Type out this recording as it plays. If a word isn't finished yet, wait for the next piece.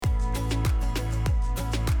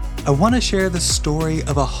I want to share the story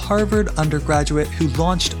of a Harvard undergraduate who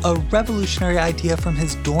launched a revolutionary idea from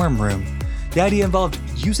his dorm room. The idea involved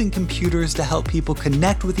using computers to help people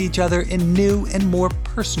connect with each other in new and more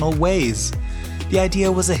personal ways. The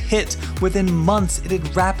idea was a hit. Within months, it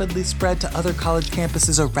had rapidly spread to other college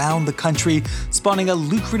campuses around the country, spawning a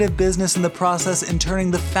lucrative business in the process and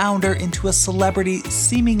turning the founder into a celebrity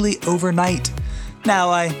seemingly overnight.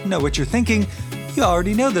 Now, I know what you're thinking. You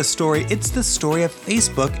already know this story. It's the story of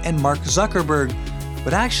Facebook and Mark Zuckerberg.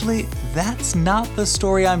 But actually, that's not the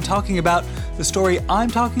story I'm talking about. The story I'm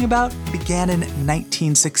talking about began in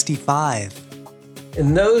 1965.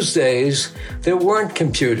 In those days, there weren't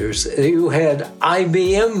computers. You had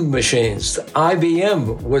IBM machines.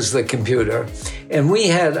 IBM was the computer. And we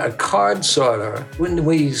had a card sorter. When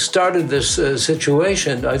we started this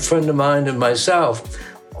situation, a friend of mine and myself,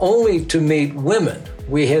 only to meet women.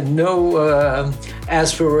 We had no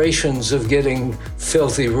aspirations of getting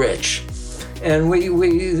filthy rich. And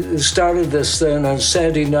we started this then on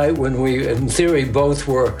Saturday night when we, in theory, both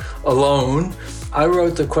were alone. I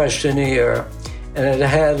wrote the questionnaire, and it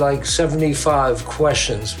had like 75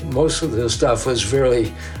 questions. Most of the stuff was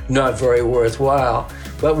really not very worthwhile,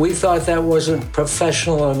 but we thought that wasn't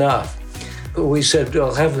professional enough. We said,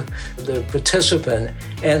 we'll have the participant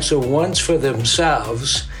answer once for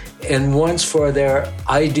themselves and once for their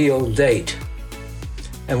ideal date.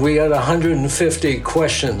 And we got 150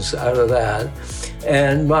 questions out of that.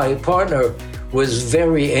 And my partner was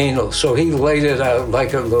very anal, so he laid it out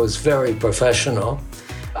like it was very professional.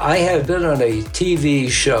 I had been on a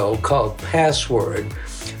TV show called Password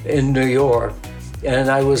in New York,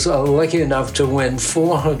 and I was lucky enough to win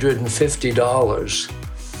 $450.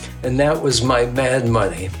 And that was my mad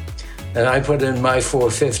money. And I put in my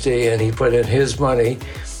 $450 and he put in his money.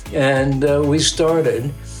 And we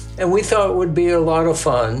started, and we thought it would be a lot of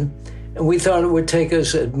fun. And we thought it would take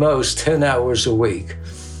us at most 10 hours a week.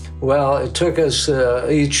 Well, it took us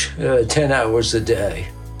each 10 hours a day.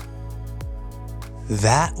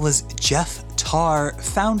 That was Jeff Tarr,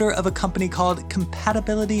 founder of a company called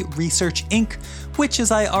Compatibility Research Inc., which,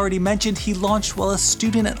 as I already mentioned, he launched while a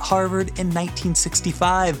student at Harvard in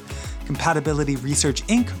 1965. Compatibility Research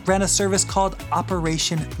Inc. ran a service called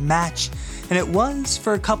Operation Match, and it was,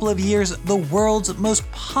 for a couple of years, the world's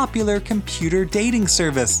most popular computer dating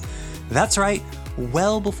service. That's right,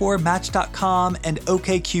 well before Match.com and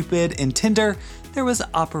OkCupid and Tinder, there was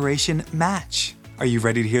Operation Match. Are you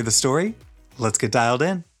ready to hear the story? Let's get dialed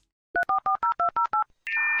in.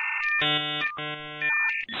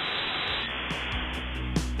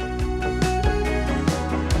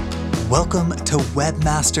 Welcome to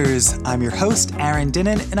Webmasters. I'm your host, Aaron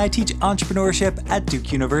Dinnan, and I teach entrepreneurship at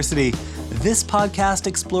Duke University. This podcast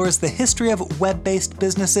explores the history of web-based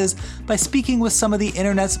businesses by speaking with some of the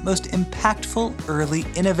internet's most impactful early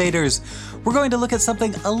innovators. We're going to look at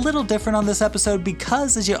something a little different on this episode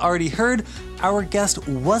because, as you already heard, our guest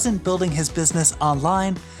wasn't building his business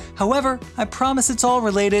online. However, I promise it's all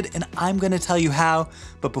related, and I'm going to tell you how.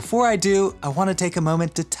 But before I do, I want to take a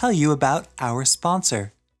moment to tell you about our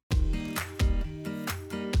sponsor.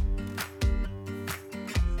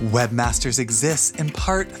 Webmasters exists in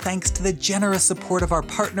part thanks to the generous support of our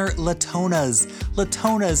partner, Latonas.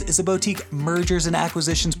 Latonas is a boutique mergers and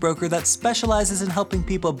acquisitions broker that specializes in helping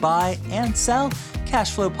people buy and sell cash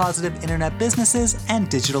flow positive internet businesses and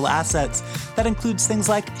digital assets. That includes things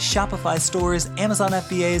like Shopify stores, Amazon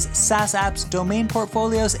FBAs, SaaS apps, domain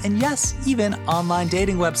portfolios, and yes, even online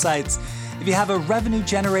dating websites. If you have a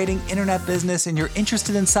revenue-generating internet business and you're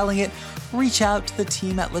interested in selling it, reach out to the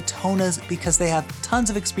team at Latonas because they have tons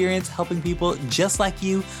of experience helping people just like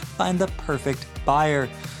you find the perfect buyer.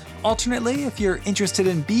 Alternately, if you're interested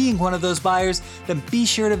in being one of those buyers, then be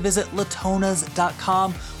sure to visit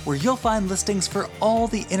latonas.com, where you'll find listings for all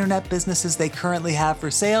the internet businesses they currently have for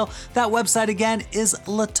sale. That website again is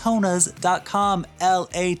latonas.com,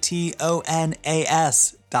 LATONAS.com.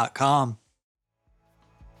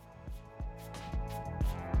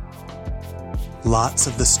 Lots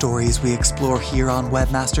of the stories we explore here on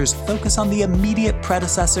Webmasters focus on the immediate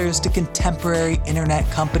predecessors to contemporary internet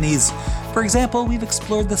companies. For example, we've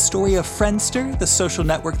explored the story of Friendster, the social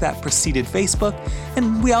network that preceded Facebook,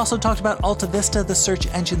 and we also talked about AltaVista, the search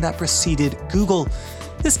engine that preceded Google.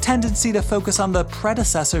 This tendency to focus on the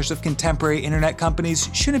predecessors of contemporary internet companies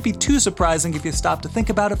shouldn't be too surprising if you stop to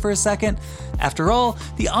think about it for a second. After all,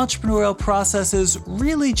 the entrepreneurial process is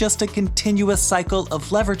really just a continuous cycle of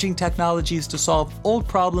leveraging technologies to solve old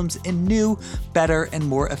problems in new, better, and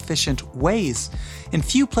more efficient ways. In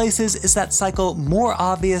few places is that cycle more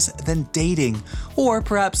obvious than dating, or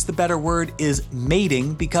perhaps the better word is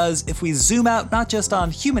mating, because if we zoom out not just on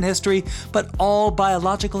human history, but all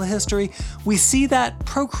biological history, we see that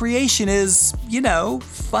procreation is,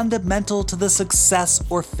 fundamental to the success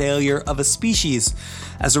or failure of a species.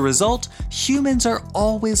 As a result, humans are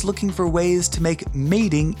always looking for ways to make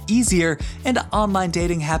mating easier, and online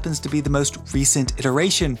dating happens to be the most recent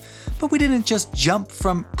iteration. But we didn't just jump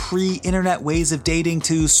from pre-internet ways of dating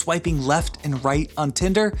to swiping left and right on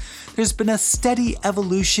Tinder. There's been a steady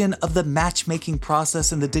evolution of the matchmaking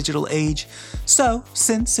process in the digital age. So,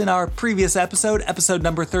 since in our previous episode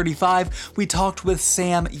number 35, we talked with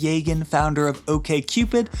Sam Yagan, founder of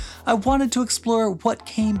OkCupid, I wanted to explore what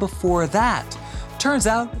came before that. Turns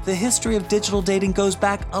out, the history of digital dating goes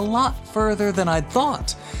back a lot further than I'd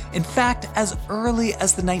thought. In fact, as early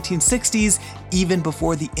as the 1960s, even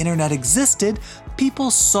before the internet existed,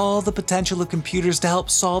 people saw the potential of computers to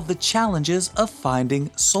help solve the challenges of finding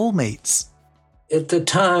soulmates. At the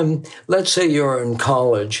time, let's say you're in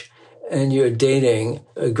college and you're dating,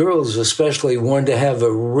 girls especially want to have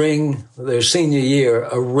a ring, their senior year,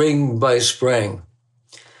 a ring by spring.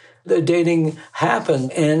 The dating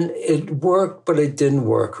happened and it worked, but it didn't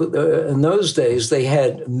work. In those days, they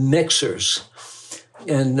had mixers.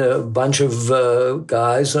 And a bunch of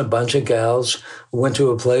guys and a bunch of gals went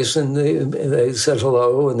to a place and they said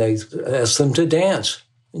hello and they asked them to dance.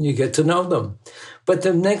 And you get to know them. But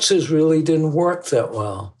the mixers really didn't work that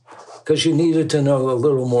well because you needed to know a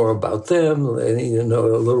little more about them. They needed to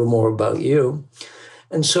know a little more about you.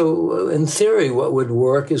 And so, in theory, what would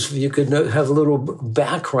work is if you could have a little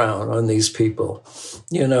background on these people,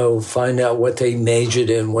 find out what they majored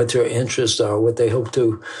in, what their interests are, what they hope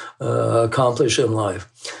to accomplish in life.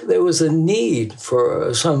 There was a need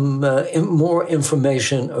for some more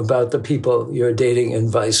information about the people you're dating and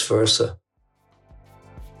vice versa.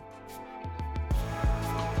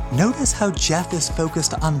 Notice how Jeff is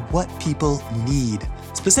focused on what people need.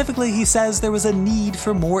 Specifically, he says there was a need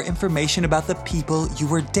for more information about the people you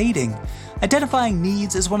were dating. Identifying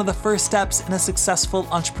needs is one of the first steps in a successful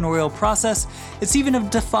entrepreneurial process. It's even a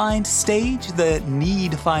defined stage, the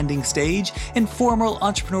need-finding stage, in formal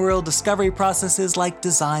entrepreneurial discovery processes like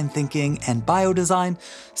design thinking and biodesign.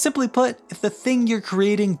 Simply put, if the thing you're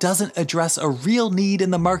creating doesn't address a real need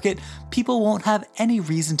in the market, people won't have any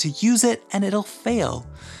reason to use it and it'll fail.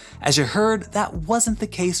 As you heard, that wasn't the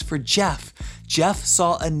case for Jeff. Jeff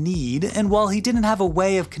saw a need, and while he didn't have a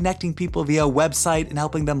way of connecting people via a website and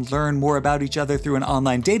helping them learn more about each other through an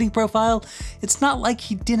online dating profile, it's not like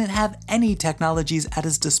he didn't have any technologies at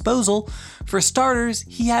his disposal. For starters,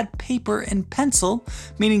 he had paper and pencil,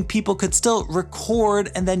 meaning people could still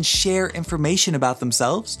record and then share information about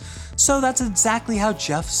themselves. So that's exactly how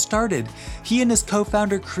Jeff started. He and his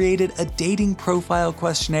co-founder created a dating profile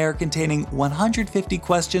questionnaire containing 150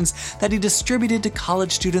 questions that he distributed to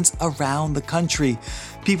college students around the country.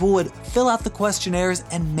 People would fill out the questionnaires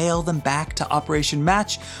and mail them back to Operation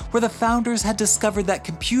Match, where the founders had discovered that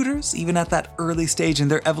computers, even at that early stage in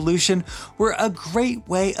their evolution, were a great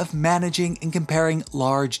way of managing and comparing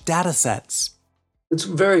large data sets. It's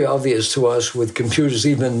very obvious to us with computers,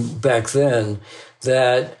 even back then,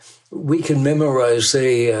 that we can memorize,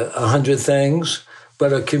 say, 100 things,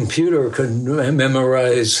 but a computer could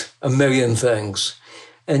memorize 1,000,000 things.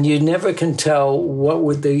 And you never can tell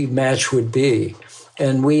what the match would be.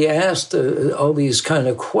 And we asked all these kind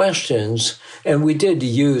of questions, and we did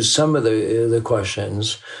use some of the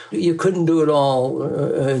questions. You couldn't do it all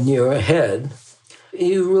in your head.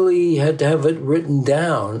 You really had to have it written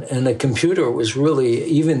down. And a computer was really,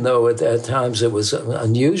 even though at times it was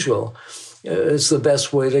unusual, it's the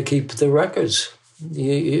best way to keep the records.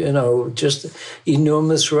 Just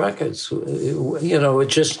enormous records.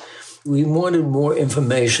 We wanted more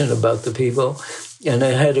information about the people, and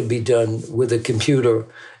it had to be done with a computer.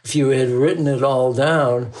 If you had written it all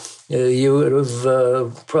down, you would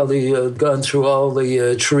have probably gone through all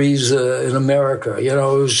the trees in America. It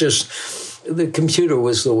was just, the computer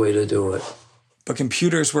was the way to do it. But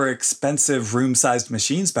computers were expensive room-sized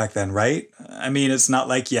machines back then, right? I mean, it's not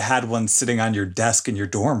like you had one sitting on your desk in your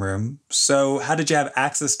dorm room. So how did you have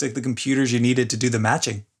access to the computers you needed to do the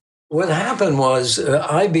matching? What happened was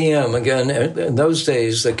IBM, again, in those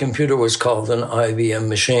days, the computer was called an IBM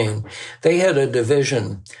machine. They had a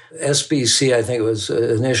division, SBC, I think it was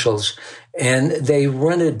initials, and they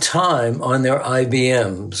rented time on their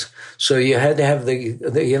IBMs. So you had to have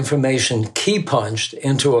the information key punched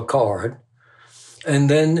into a card. And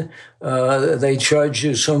then they charge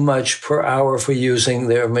you so much per hour for using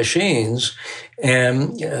their machines.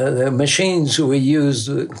 And the machines were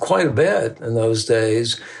used quite a bit in those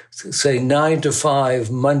days, say 9 to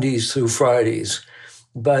 5, Mondays through Fridays.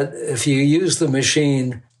 But if you use the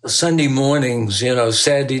machine Sunday mornings,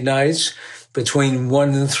 Saturday nights, between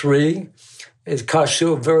 1 and 3, it costs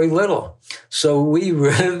you very little. So we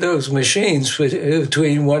rented those machines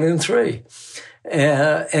between 1 and 3.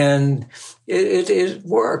 And it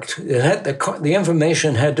worked. It had the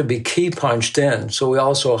information had to be key punched in. So we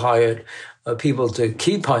also hired people to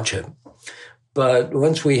key punch it. But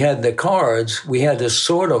once we had the cards, we had to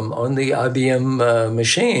sort them on the IBM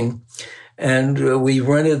machine, and we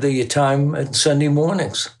rented the time at Sunday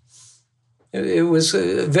mornings. It was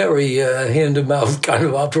a very hand-to-mouth kind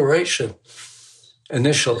of operation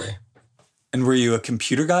initially. And were you a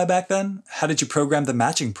computer guy back then? How did you program the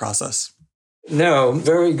matching process? No,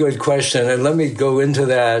 very good question. And let me go into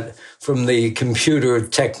that from the computer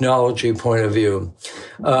technology point of view.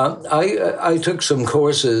 I took some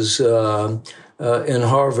courses in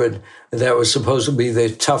Harvard that were supposed to be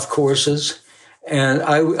the tough courses, and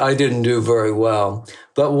I didn't do very well.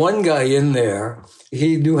 But one guy in there,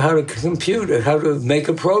 he knew how to compute, how to make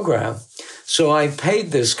a program. So I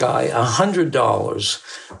paid this guy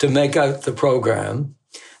 $100 to make out the program.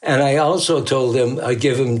 And I also told him I'd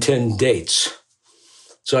give him 10 dates.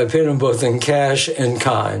 So I paid him both in cash and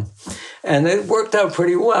kind. And it worked out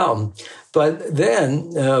pretty well. But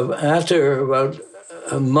then, after about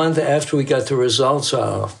a month after we got the results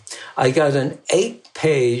out, I got an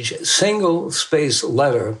 8-page single-space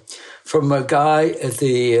letter from a guy at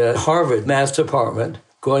the Harvard math department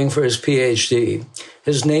going for his PhD.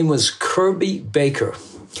 His name was Kirby Baker.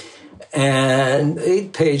 And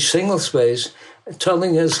 8-page single-space,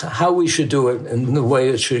 telling us how we should do it and the way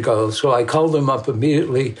it should go. So I called him up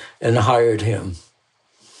immediately and hired him.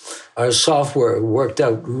 Our software worked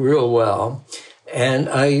out real well. And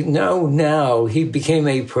I know now he became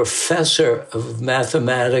a professor of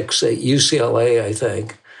mathematics at UCLA, I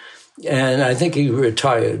think. And I think he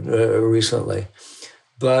retired recently.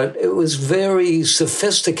 But it was very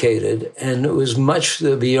sophisticated, and it was much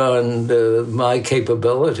beyond my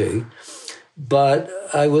capability. But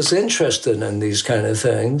I was interested in these kind of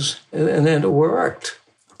things, and it worked.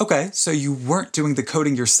 Okay, so you weren't doing the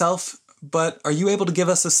coding yourself, but are you able to give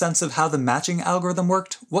us a sense of how the matching algorithm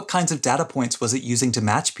worked? What kinds of data points was it using to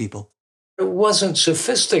match people? It wasn't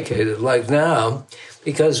sophisticated like now,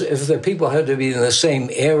 because if the people had to be in the same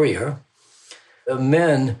area, the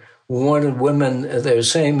men wanted women their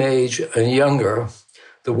same age and younger.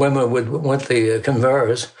 The women would want the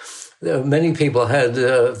converse. Many people had,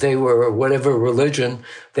 they were whatever religion,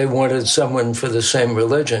 they wanted someone for the same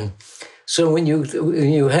religion. So when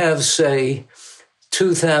you have, say,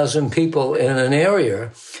 2,000 people in an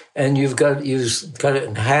area, and you've got it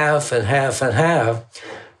in half and half and half,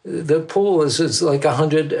 the pool is like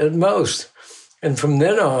 100 at most. And from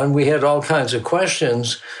then on, we had all kinds of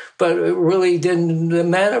questions, but it really didn't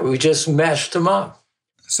matter. We just matched them up.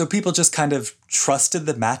 So people just kind of trusted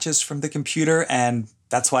the matches from the computer, and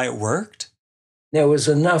that's why it worked? There was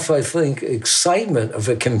enough, I think, excitement of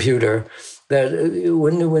a computer that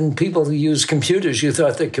when people used computers, you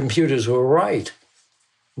thought that computers were right.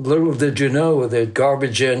 Little did you know that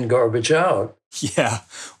garbage in, garbage out. Yeah,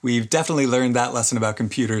 we've definitely learned that lesson about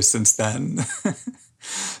computers since then.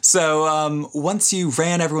 So once you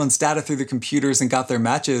ran everyone's data through the computers and got their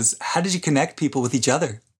matches, how did you connect people with each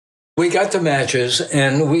other? We got the matches,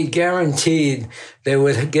 and we guaranteed they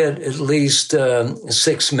would get at least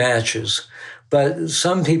 6 matches. But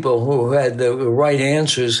some people who had the right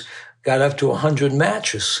answers got up to 100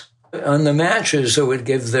 matches. On the matches, it would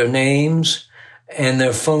give their names and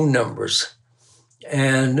their phone numbers.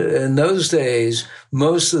 And in those days,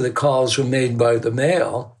 most of the calls were made by the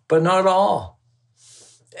mail, but not all.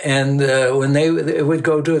 And it would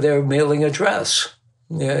go to their mailing address.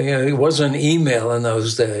 It wasn't email in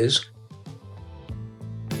those days.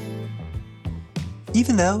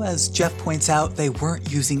 Even though, as Jeff points out, they weren't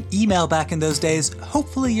using email back in those days,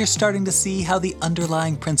 hopefully you're starting to see how the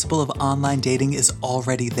underlying principle of online dating is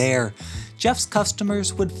already there. Jeff's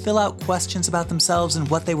customers would fill out questions about themselves and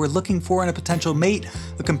what they were looking for in a potential mate.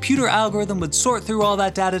 A computer algorithm would sort through all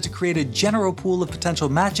that data to create a general pool of potential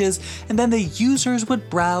matches, and then the users would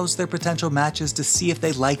browse their potential matches to see if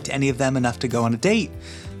they liked any of them enough to go on a date.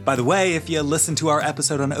 By the way, if you listen to our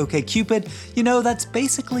episode on OkCupid, you know that's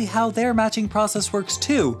basically how their matching process works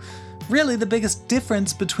too. Really, the biggest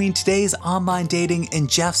difference between today's online dating and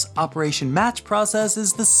Jeff's Operation Match process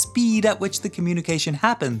is the speed at which the communication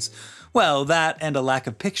happens. Well, that and a lack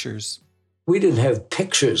of pictures. We didn't have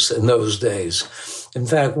pictures in those days. In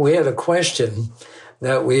fact, we had a question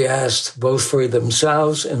that we asked both for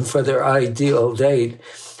themselves and for their ideal date.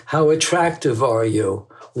 How attractive are you?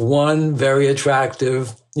 1, very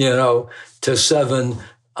attractive, to 7,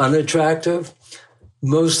 unattractive.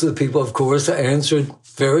 Most of the people, of course, answered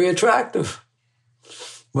very attractive.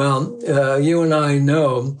 Well, you and I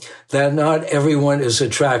know that not everyone is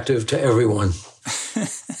attractive to everyone.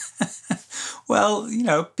 Well,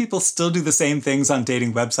 people still do the same things on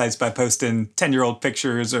dating websites by posting 10-year-old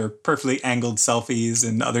pictures or perfectly angled selfies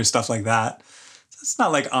and other stuff like that. It's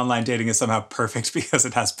not like online dating is somehow perfect because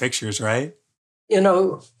it has pictures, right?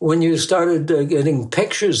 When you started getting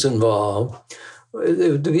pictures involved,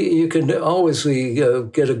 you can always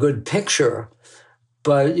get a good picture,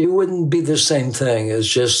 but it wouldn't be the same thing as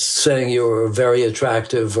just saying you were very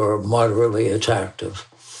attractive or moderately attractive.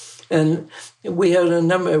 And we had a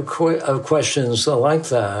number of questions like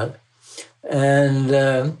that,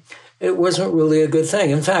 and it wasn't really a good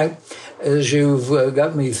thing. In fact, as you've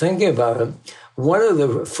got me thinking about it, one of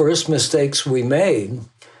the first mistakes we made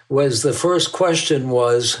was the first question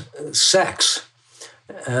was sex.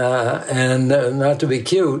 And not to be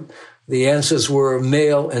cute, the answers were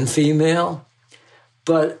male and female.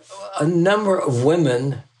 But a number of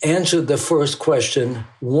women answered the first question,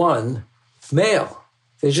 1, male.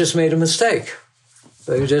 They just made a mistake.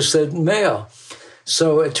 They just said male.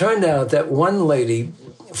 So it turned out that one lady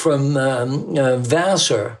from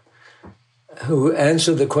Vassar, who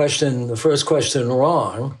answered the first question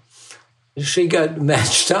wrong, she got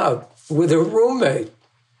matched up with her roommate.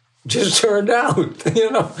 Just turned out,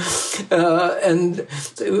 and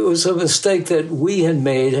it was a mistake that we had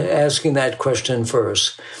made asking that question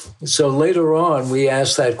first. So later on, we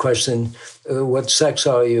asked that question, what sex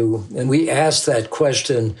are you? And we asked that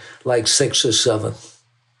question like 6 or 7.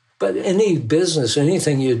 But any business,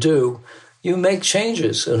 anything you do, you make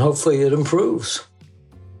changes and hopefully it improves.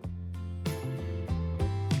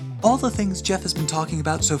 All the things Jeff has been talking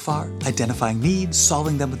about so far, identifying needs,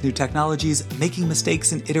 solving them with new technologies, making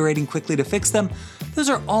mistakes and iterating quickly to fix them,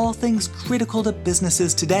 those are all things critical to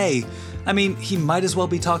businesses today. I mean, he might as well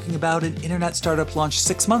be talking about an internet startup launched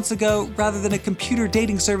 6 months ago rather than a computer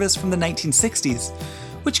dating service from the 1960s.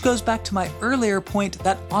 Which goes back to my earlier point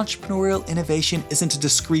that entrepreneurial innovation isn't a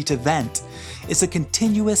discrete event. It's a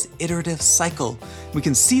continuous iterative cycle. We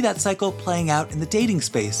can see that cycle playing out in the dating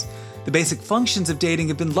space. The basic functions of dating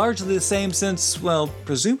have been largely the same since, well,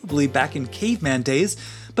 presumably back in caveman days,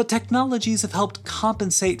 but technologies have helped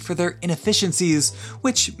compensate for their inefficiencies,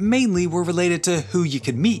 which mainly were related to who you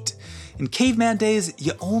could meet. In caveman days,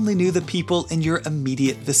 you only knew the people in your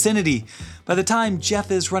immediate vicinity. By the time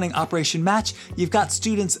Jeff is running Operation Match, you've got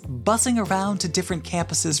students bussing around to different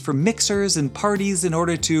campuses for mixers and parties in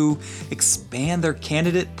order to expand their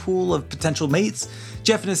candidate pool of potential mates.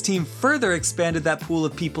 Jeff and his team further expanded that pool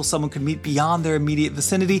of people someone could meet beyond their immediate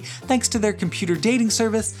vicinity thanks to their computer dating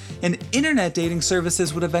service, and internet dating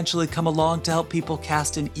services would eventually come along to help people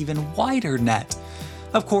cast an even wider net.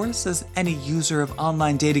 Of course, as any user of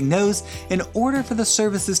online dating knows, in order for the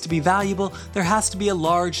services to be valuable, there has to be a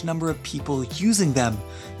large number of people using them.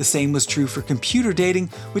 The same was true for computer dating,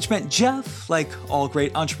 which meant Jeff, like all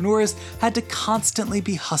great entrepreneurs, had to constantly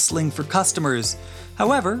be hustling for customers.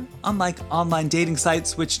 However, unlike online dating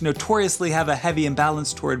sites, which notoriously have a heavy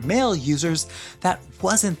imbalance toward male users, that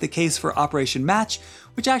wasn't the case for Operation Match,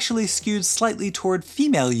 which actually skewed slightly toward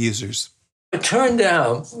female users. It turned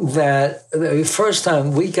out that the first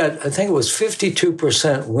time we got, I think it was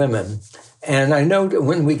 52% women. And I know that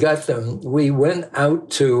when we got them, we went out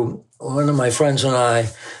to, one of my friends and I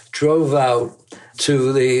drove out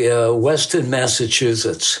to the Western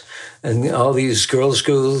Massachusetts and all these girls'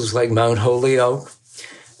 schools like Mount Holyoke.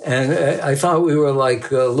 And I thought we were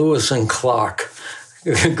like Lewis and Clark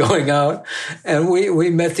going out. And we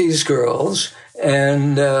met these girls.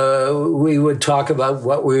 And we would talk about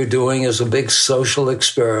what we were doing as a big social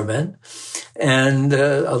experiment. And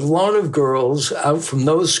a lot of girls out from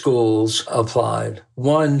those schools applied.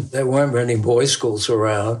 1, there weren't many boys' schools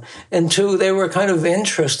around. And 2, they were kind of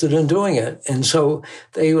interested in doing it. And so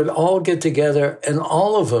they would all get together and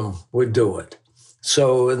all of them would do it.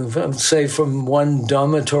 So say from one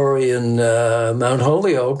dormitory in Mount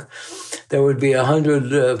Holyoke, there would be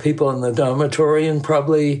 100 people in the dormitory and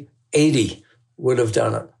probably 80 would have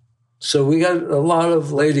done it. So we got a lot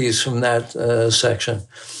of ladies from that section.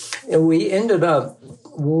 And we ended up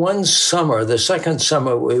one summer, the second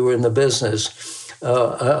summer we were in the business,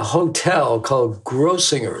 a hotel called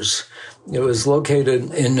Grossinger's. It was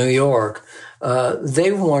located in New York.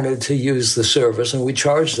 They wanted to use the service, and we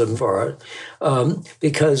charged them for it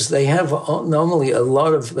because they have normally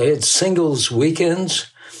they had singles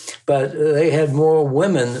weekends, but they had more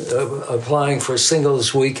women applying for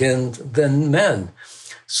singles weekend than men.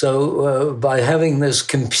 So by having this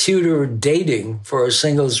computer dating for a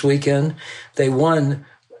singles weekend, they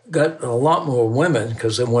got a lot more women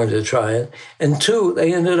because they wanted to try it, and two,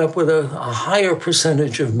 they ended up with a higher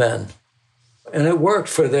percentage of men. And it worked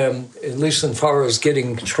for them, at least as far as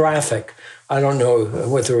getting traffic. I don't know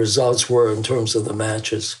what the results were in terms of the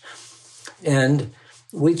matches. And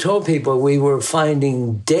we told people we were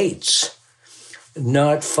finding dates,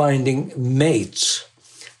 not finding mates.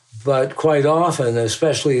 But quite often,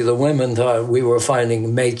 especially the women, thought we were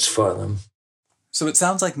finding mates for them. So it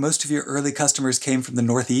sounds like most of your early customers came from the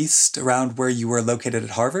Northeast, around where you were located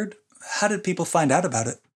at Harvard. How did people find out about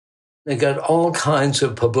it? They got all kinds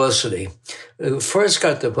of publicity. First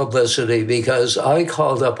got the publicity because I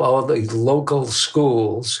called up all the local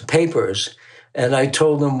schools, papers, and I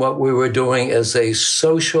told them what we were doing as a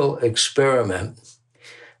social experiment.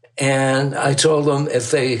 And I told them if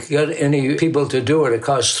they got any people to do it, it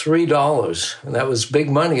cost $3. And that was big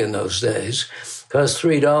money in those days. It cost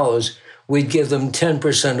 $3. We'd give them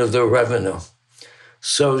 10% of their revenue.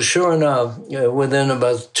 So sure enough, within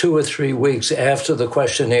about 2 or 3 weeks after the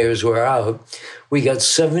questionnaires were out, we got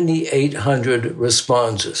 7,800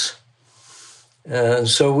 responses. And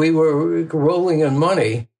so we were rolling in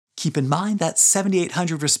money. Keep in mind that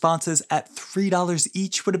 7,800 responses at $3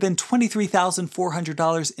 each would have been $23,400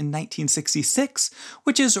 in 1966,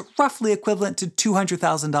 which is roughly equivalent to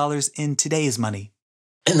 $200,000 in today's money.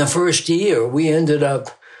 In the first year, we had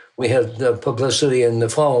the publicity in the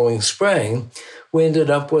following spring, we ended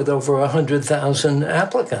up with over 100,000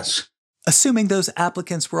 applicants. Assuming those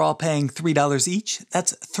applicants were all paying $3 each,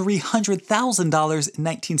 that's $300,000 in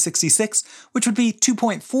 1966, which would be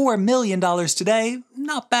 $2.4 million today.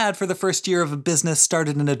 Not bad for the first year of a business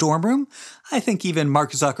started in a dorm room. I think even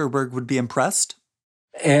Mark Zuckerberg would be impressed.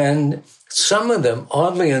 And some of them,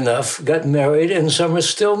 oddly enough, got married, and some are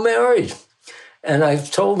still married. And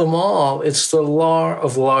I've told them all, it's the law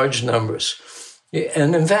of large numbers.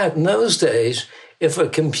 And in fact, in those days, if a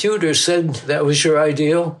computer said that was your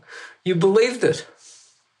ideal, you believed it.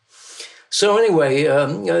 So anyway,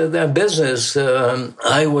 that business,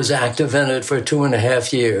 I was active in it for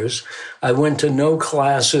 2.5 years. I went to no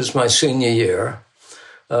classes my senior year.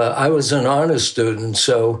 I was an honor student,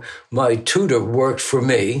 so my tutor worked for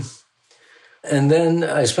me. And then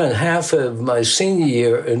I spent half of my senior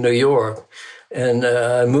year in New York, and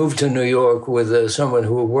I moved to New York with someone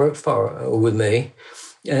who worked with me.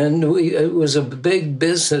 And it was a big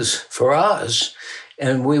business for us.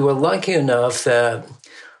 And we were lucky enough that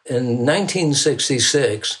in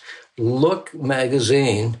 1966, Look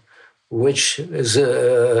magazine, which is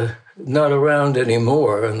not around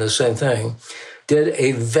anymore and the same thing, did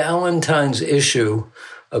a Valentine's issue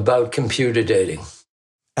about computer dating.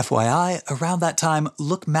 FYI, around that time,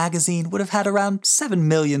 Look magazine would have had around 7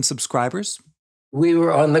 million subscribers. We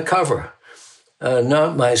were on the cover.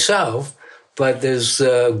 Not myself, but there's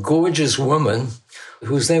a gorgeous woman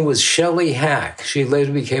whose name was Shelley Hack. She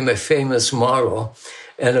later became a famous model,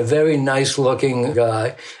 and a very nice-looking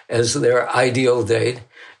guy as their ideal date.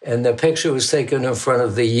 And the picture was taken in front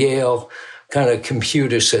of the Yale kind of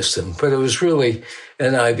computer system, but it was really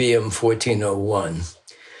an IBM 1401.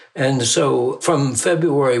 And so from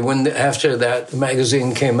February, after that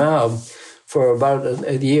magazine came out, for about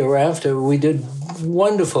a year after, we did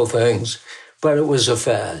wonderful things, but it was a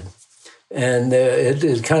fad. And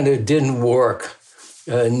it kind of didn't work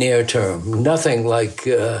near term. Nothing like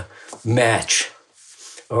Match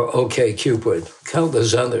or OkCupid,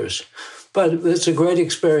 countless others. But it's a great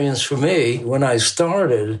experience for me. When I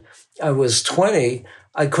started, I was 20.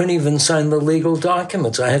 I couldn't even sign the legal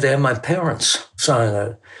documents. I had to have my parents sign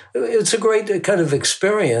it. It's a great kind of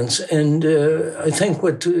experience, and I think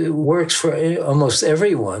what works for almost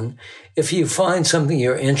everyone, if you find something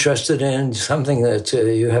you're interested in, something that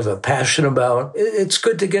you have a passion about, it's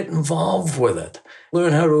good to get involved with it.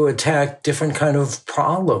 Learn how to attack different kind of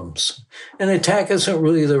problems. And attack isn't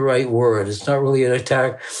really the right word. It's not really an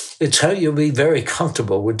attack. It's how you'll be very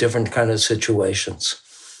comfortable with different kind of situations.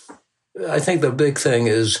 I think the big thing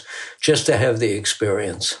is just to have the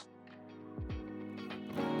experience.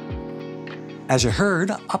 As you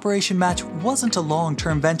heard, Operation Match wasn't a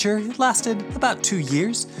long-term venture. It lasted about 2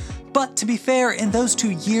 years. But to be fair, in those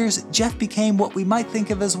 2 years, Jeff became what we might think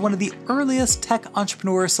of as one of the earliest tech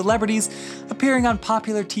entrepreneur celebrities, appearing on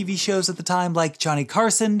popular TV shows at the time like Johnny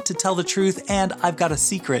Carson, To Tell the Truth, and I've Got a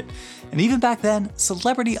Secret. And even back then,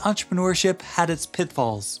 celebrity entrepreneurship had its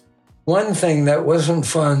pitfalls. One thing that wasn't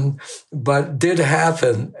fun, but did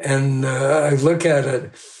happen, and I look at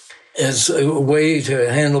it as a way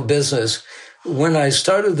to handle business. When I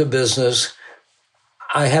started the business,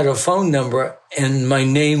 I had a phone number and my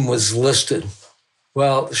name was listed.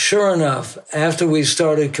 Well, sure enough, after we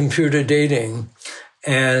started computer dating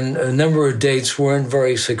and a number of dates weren't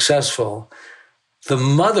very successful, the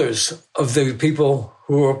mothers of the people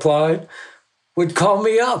who applied would call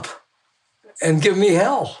me up and give me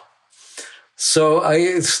hell. So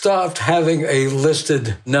I stopped having a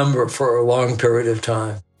listed number for a long period of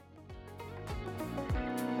time.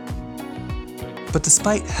 But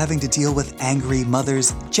despite having to deal with angry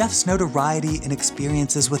mothers, Jeff's notoriety and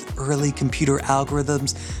experiences with early computer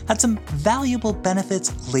algorithms had some valuable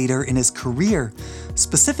benefits later in his career.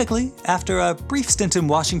 Specifically, after a brief stint in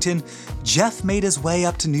Washington, Jeff made his way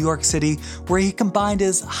up to New York City, where he combined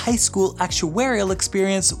his high school actuarial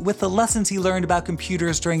experience with the lessons he learned about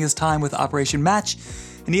computers during his time with Operation Match,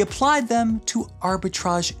 and he applied them to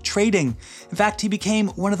arbitrage trading. In fact, he became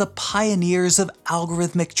one of the pioneers of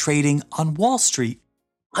algorithmic trading on Wall Street.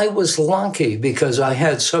 I was lucky because I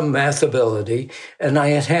had some math ability and I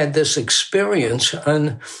had had this experience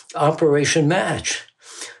on Operation Match.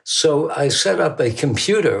 So I set up a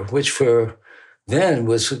computer, which for then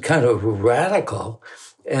was kind of radical.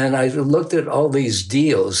 And I looked at all these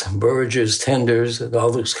deals, mergers, tenders, and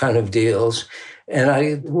all those kind of deals. And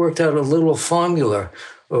I worked out a little formula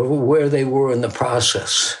of where they were in the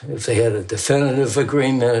process. If they had a definitive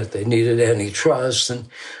agreement, if they needed antitrust, and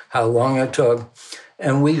how long it took.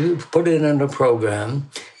 And we put it in a program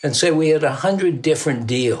and say we had 100 different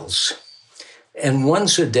deals. And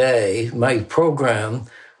once a day, my program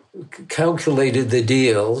calculated the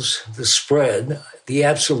deals, the spread, the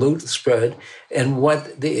absolute spread, and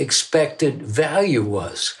what the expected value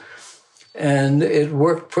was. And it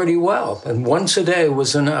worked pretty well. And once a day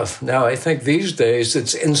was enough. Now, I think these days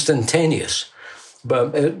it's instantaneous.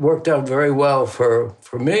 But it worked out very well for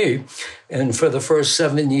me. And for the first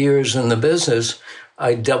 7 years in the business,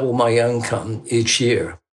 I doubled my income each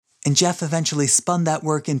year. And Jeff eventually spun that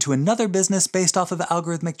work into another business based off of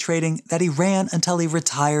algorithmic trading that he ran until he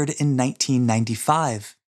retired in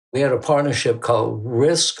 1995. We had a partnership called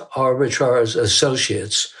Risk Arbitrage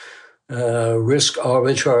Associates, Risk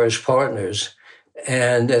Arbitrage Partners,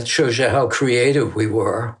 and that shows you how creative we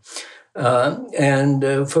were.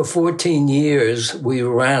 And for 14 years, we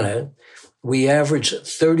ran it. We averaged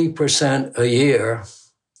 30% a year.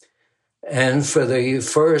 And for the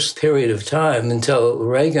first period of time, until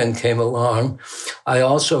Reagan came along, I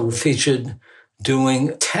also featured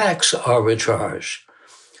doing tax arbitrage.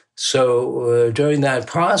 So during that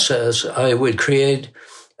process, I would create,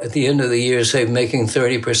 at the end of the year, say, making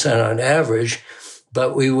 30% on average,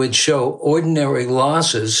 but we would show ordinary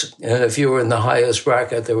losses. And if you were in the highest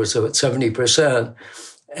bracket, there was about 70%,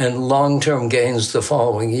 and long-term gains the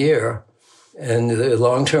following year. And the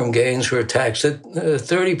long-term gains were taxed at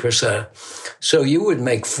 30%. So you would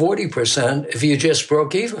make 40% if you just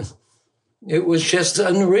broke even. It was just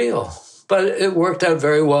unreal. But it worked out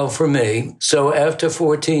very well for me. So after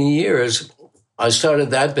 14 years, I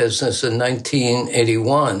started that business in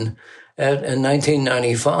 1981. In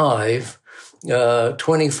 1995,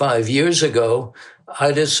 25 years ago,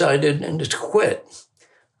 I decided to quit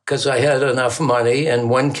because I had enough money, and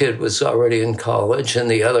one kid was already in college and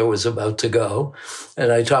the other was about to go.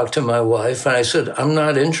 And I talked to my wife and I said, I'm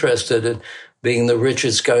not interested in being the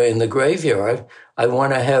richest guy in the graveyard. I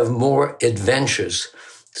want to have more adventures.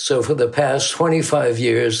 So for the past 25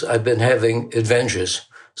 years, I've been having adventures.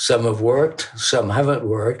 Some have worked, some haven't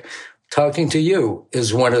worked. Talking to you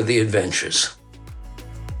is one of the adventures.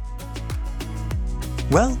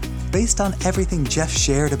 Well, based on everything Jeff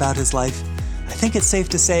shared about his life, I think it's safe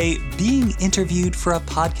to say being interviewed for a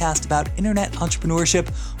podcast about internet entrepreneurship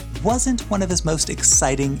wasn't one of his most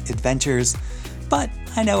exciting adventures. But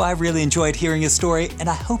I know I really enjoyed hearing his story, and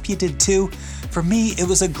I hope you did too. For me, it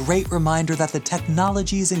was a great reminder that the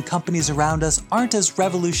technologies and companies around us aren't as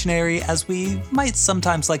revolutionary as we might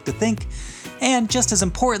sometimes like to think. And just as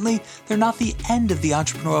importantly, they're not the end of the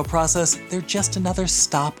entrepreneurial process, they're just another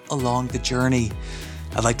stop along the journey.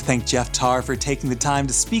 I'd like to thank Jeff Tarr for taking the time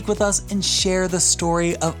to speak with us and share the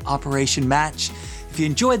story of Operation Match. If you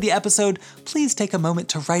enjoyed the episode, please take a moment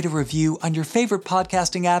to write a review on your favorite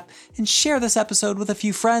podcasting app and share this episode with a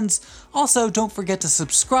few friends. Also, don't forget to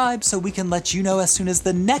subscribe so we can let you know as soon as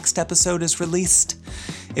the next episode is released.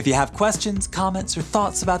 If you have questions, comments, or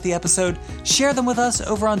thoughts about the episode, share them with us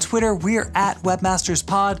over on Twitter. We're at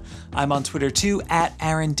WebmastersPod. I'm on Twitter too, at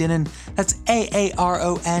Aaron Dinnan. That's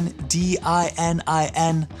AARONDININ.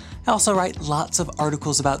 I also write lots of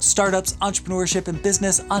articles about startups, entrepreneurship, and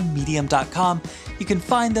business on Medium.com. You can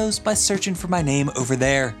find those by searching for my name over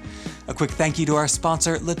there. A quick thank you to our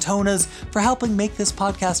sponsor, Latonas, for helping make this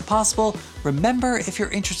podcast possible. Remember, if you're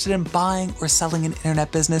interested in buying or selling an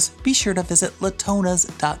internet business, be sure to visit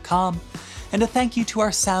Latonas.com. And a thank you to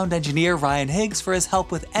our sound engineer, Ryan Higgs, for his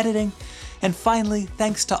help with editing. And finally,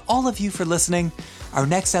 thanks to all of you for listening. Our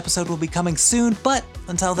next episode will be coming soon, but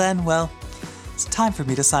until then, well, it's time for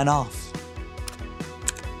me to sign off.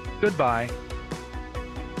 Goodbye.